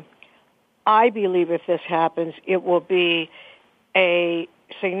 I believe if this happens, it will be a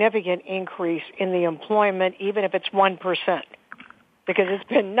significant increase in the employment, even if it's 1%, because it's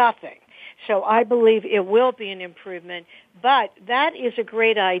been nothing. So I believe it will be an improvement. But that is a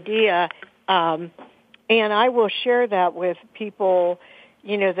great idea, and I will share that with people,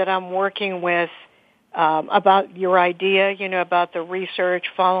 that I'm working with about your idea, about the research,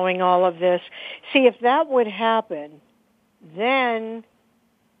 following all of this. See, if that would happen, then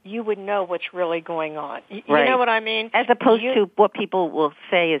you would know what's really going on. You know what I mean? As opposed to what people will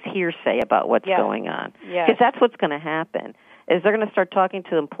say is hearsay about what's going on. Because that's what's going to happen, is they're going to start talking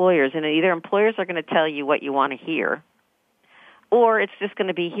to employers, and either employers are going to tell you what you want to hear, or it's just going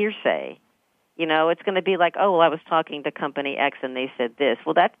to be hearsay. It's going to be like, oh, well, I was talking to company X and they said this.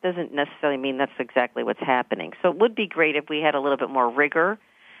 Well, that doesn't necessarily mean that's exactly what's happening. So it would be great if we had a little bit more rigor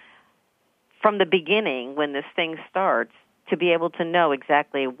from the beginning when this thing starts to be able to know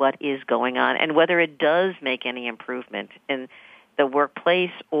exactly what is going on and whether it does make any improvement in the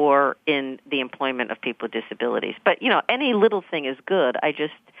workplace or in the employment of people with disabilities. But, any little thing is good.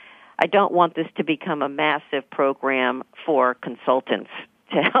 I don't want this to become a massive program for consultants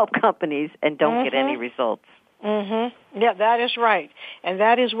to help companies and don't get any results. Yeah, that is right. And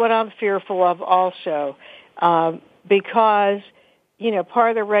that is what I'm fearful of also, because, part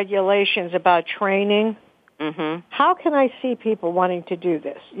of the regulations about training, how can I see people wanting to do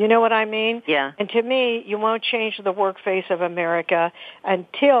this? You know what I mean? Yeah. And to me, you won't change the work face of America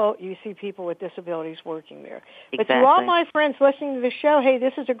until you see people with disabilities working there. Exactly. But to all my friends listening to the show, hey,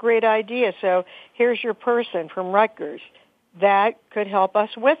 this is a great idea. So here's your person from Rutgers that could help us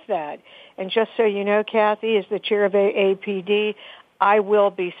with that. And just so you know, Kathy, as the chair of AAPD, I will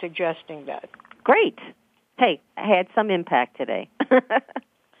be suggesting that. Great. Hey, I had some impact today.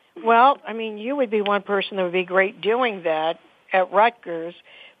 Well, you would be one person that would be great doing that at Rutgers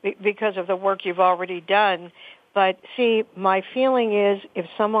because of the work you've already done. But see, my feeling is if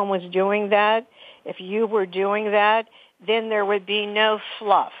someone was doing that, if you were doing that, then there would be no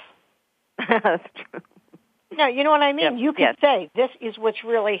fluff. That's true. No, you know what I mean? Yep. You can say, this is what's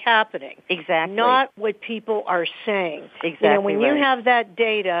really happening. Exactly. Not what people are saying. Exactly. When you have that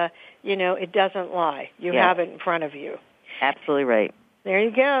data, it doesn't lie. You have it in front of you. Absolutely right. There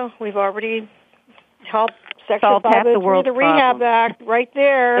you go. We've already helped Section 503, the Rehab Act, right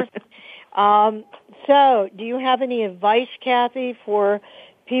there. So, do you have any advice, Kathy, for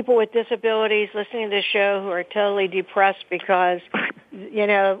people with disabilities listening to the show who are totally depressed because,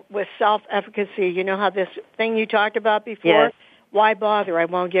 with self-efficacy, how this thing you talked about before, yes. Why bother? I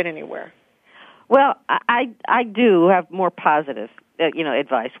won't get anywhere. Well, I do have more positive,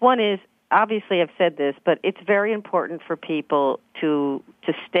 advice. One is, obviously I've said this, but it's very important for people to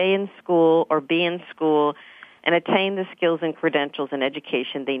stay in school or be in school and attain the skills and credentials and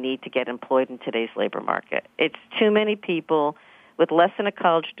education they need to get employed in today's labor market. It's too many people with less than a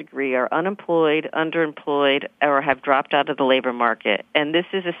college degree are unemployed, underemployed, or have dropped out of the labor market. And this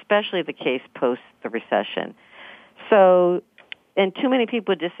is especially the case post the recession. So, and too many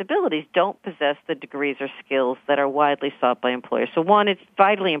people with disabilities don't possess the degrees or skills that are widely sought by employers. So one, it's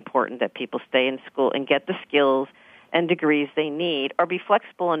vitally important that people stay in school and get the skills and degrees they need, or be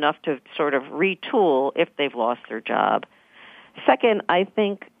flexible enough to sort of retool if they've lost their job. Second, I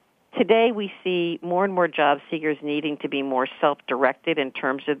think today we see more and more job seekers needing to be more self-directed in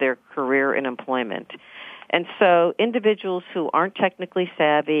terms of their career and employment. And so individuals who aren't technically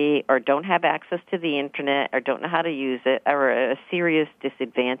savvy or don't have access to the Internet or don't know how to use it are at a serious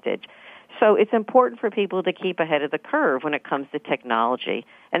disadvantage. So it's important for people to keep ahead of the curve when it comes to technology.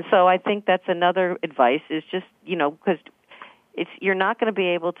 And so I think that's another advice is just, because you're not going to be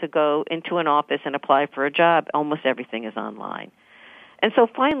able to go into an office and apply for a job. Almost everything is online. And so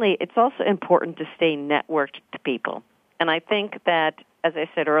finally, it's also important to stay networked to people. And I think that, as I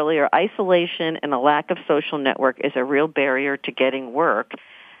said earlier, isolation and a lack of social network is a real barrier to getting work.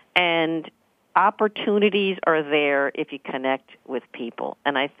 And opportunities are there if you connect with people.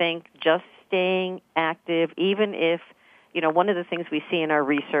 And I think just staying active, even if, one of the things we see in our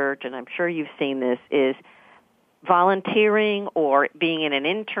research, and I'm sure you've seen this, is volunteering or being in an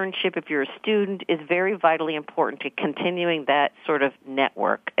internship if you're a student is very vitally important to continuing that sort of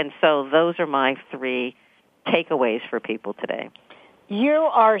network. And so those are my 3 takeaways for people today. You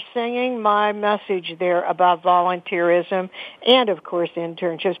are singing my message there about volunteerism and, of course,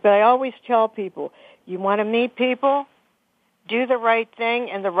 internships. But I always tell people, you want to meet people, do the right thing,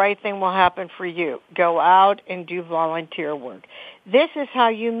 and the right thing will happen for you. Go out and do volunteer work. This is how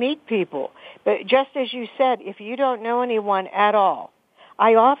you meet people. But just as you said, if you don't know anyone at all,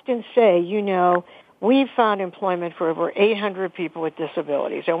 I often say, we've found employment for over 800 people with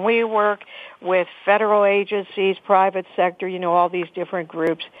disabilities, and we work with federal agencies, private sector, all these different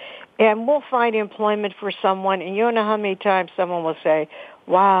groups, and we'll find employment for someone, and you don't know how many times someone will say,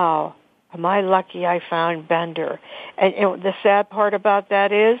 wow, am I lucky I found Bender? And the sad part about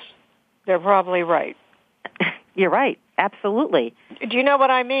that is they're probably right. You're right. Absolutely. Do you know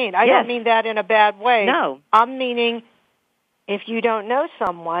what I mean? I Yes. don't mean that in a bad way. No. I'm meaning if you don't know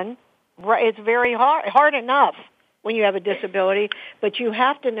someone, it's very hard enough when you have a disability, but you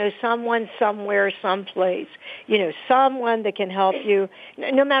have to know someone somewhere, someplace, someone that can help you,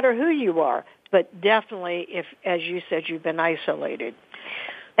 no matter who you are, but definitely if, as you said, you've been isolated.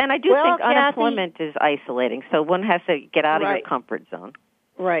 And I do think Kathy, unemployment is isolating, so one has to get out of your comfort zone.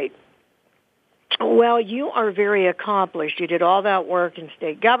 Right. Well, you are very accomplished. You did all that work in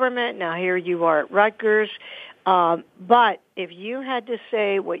state government. Now here you are at Rutgers. But if you had to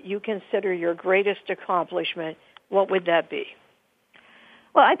say what you consider your greatest accomplishment, what would that be?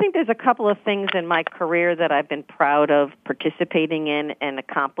 Well, I think there's a couple of things in my career that I've been proud of participating in and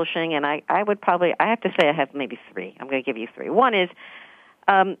accomplishing, and I have to say I have maybe three. I'm going to give you three. One is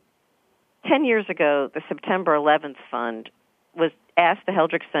 10 years ago, the September 11th Fund was asked the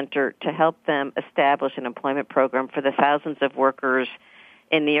Heldrich Center to help them establish an employment program for the thousands of workers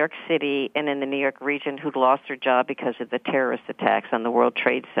in New York City and in the New York region who'd lost their job because of the terrorist attacks on the World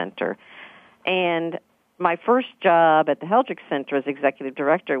Trade Center. And my first job at the Heldrich Center as executive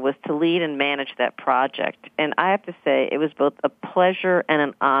director was to lead and manage that project. And I have to say, it was both a pleasure and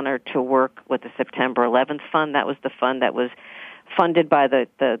an honor to work with the September 11th Fund. That was the fund that was funded by the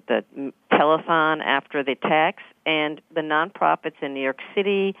telethon after the attacks, and the nonprofits in New York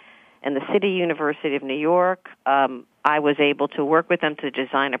City and the City University of New York. I was able to work with them to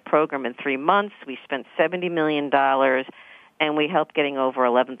design a program in 3 months. We spent $70 million, and we helped getting over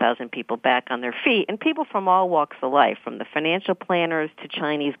 11,000 people back on their feet, and people from all walks of life, from the financial planners to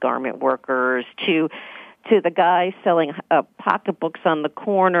Chinese garment workers to the guys selling pocketbooks on the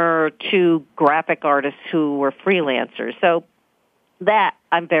corner to graphic artists who were freelancers. So that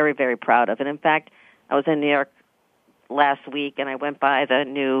I'm very, very proud of. And in fact, I was in New York last week, and I went by the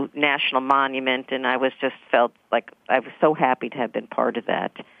new National Monument, and I felt like I was so happy to have been part of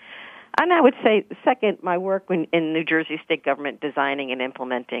that. And I would say, second, my work in New Jersey state government designing and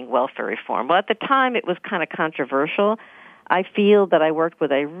implementing welfare reform. Well, at the time, it was kind of controversial. I feel that I worked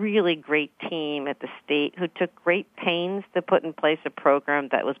with a really great team at the state who took great pains to put in place a program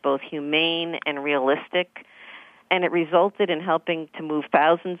that was both humane and realistic, and it resulted in helping to move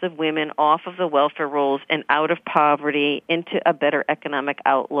thousands of women off of the welfare rolls and out of poverty into a better economic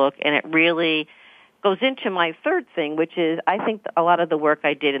outlook. And it really goes into my third thing, which is I think a lot of the work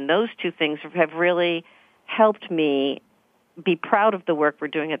I did in those two things have really helped me be proud of the work we're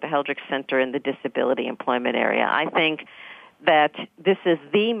doing at the Heldrich Center in the disability employment area. I think that this is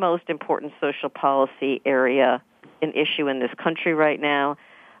the most important social policy area, an issue in this country right now.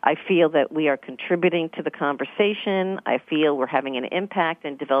 I feel that we are contributing to the conversation. I feel we're having an impact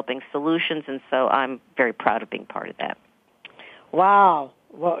in developing solutions, and so I'm very proud of being part of that. Wow.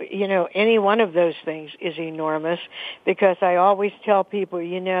 Well, any one of those things is enormous, because I always tell people,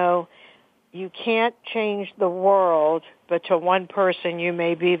 you can't change the world, but to one person you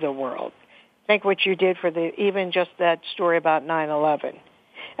may be the world. Think what you did for even just that story about 9/11.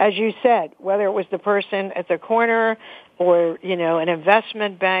 As you said, whether it was the person at the corner or, an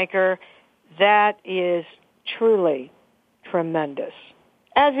investment banker, that is truly tremendous,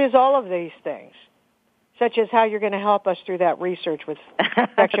 as is all of these things, such as how you're going to help us through that research with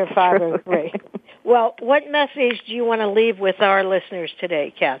Section 503. Well, what message do you want to leave with our listeners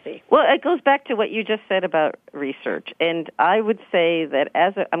today, Kathy? Well, it goes back to what you just said about research. And I would say that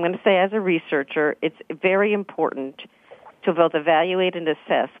as a researcher, it's very important to both evaluate and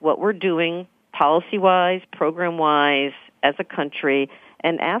assess what we're doing policy-wise, program-wise, as a country,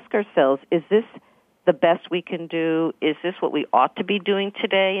 and ask ourselves, is this the best we can do? Is this what we ought to be doing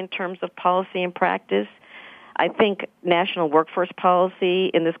today in terms of policy and practice? I think national workforce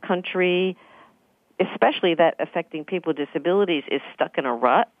policy in this country, especially that affecting people with disabilities, is stuck in a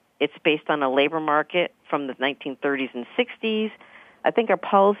rut. It's based on a labor market from the 1930s and 60s. I think our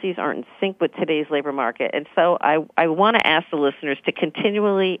policies aren't in sync with today's labor market. And so I want to ask the listeners to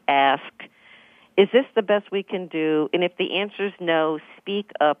continually ask, is this the best we can do? And if the answer is no, speak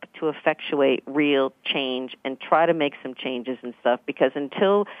up to effectuate real change and try to make some changes and stuff, because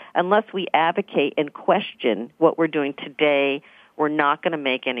unless we advocate and question what we're doing today, we're not going to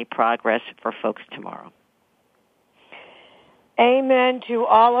make any progress for folks tomorrow. Amen to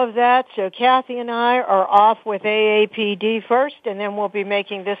all of that. So Kathy and I are off with AAPD first, and then we'll be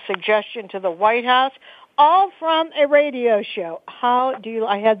making this suggestion to the White House, all from a radio show.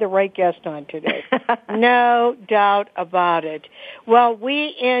 I had the right guest on today. No doubt about it. Well,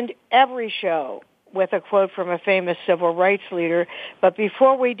 we end every show with a quote from a famous civil rights leader. But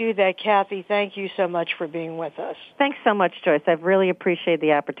before we do that, Kathy, thank you so much for being with us. Thanks so much, Joyce. I've really appreciated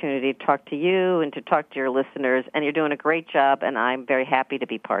the opportunity to talk to you and to talk to your listeners, and you're doing a great job, and I'm very happy to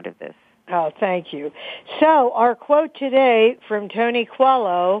be part of this. Oh, thank you. So our quote today from Tony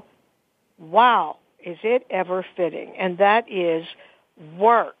Coelho, wow, is it ever fitting? And that is,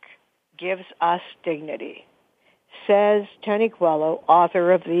 work gives us dignity, says Tony Coelho,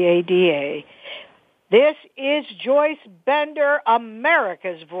 author of the ADA. This is Joyce Bender,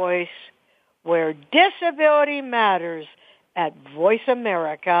 America's Voice, where disability matters, at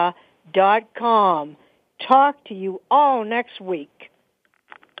voiceamerica.com. Talk to you all next week.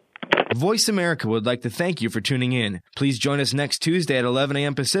 Voice America would like to thank you for tuning in. Please join us next Tuesday at 11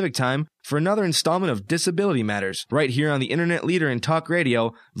 a.m. Pacific Time for another installment of Disability Matters, right here on the internet leader in talk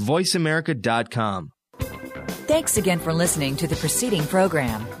radio, voiceamerica.com. Thanks again for listening to the preceding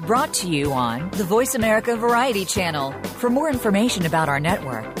program, brought to you on the Voice America Variety Channel. For more information about our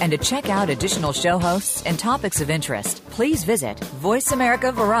network and to check out additional show hosts and topics of interest, please visit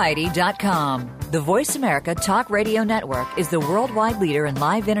voiceamericavariety.com. The Voice America Talk Radio Network is the worldwide leader in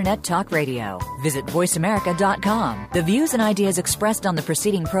live internet talk radio. Visit voiceamerica.com. The views and ideas expressed on the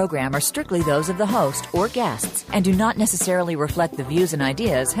preceding program are strictly those of the host or guests and do not necessarily reflect the views and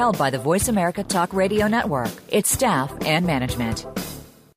ideas held by the Voice America Talk Radio Network, its staff, and management.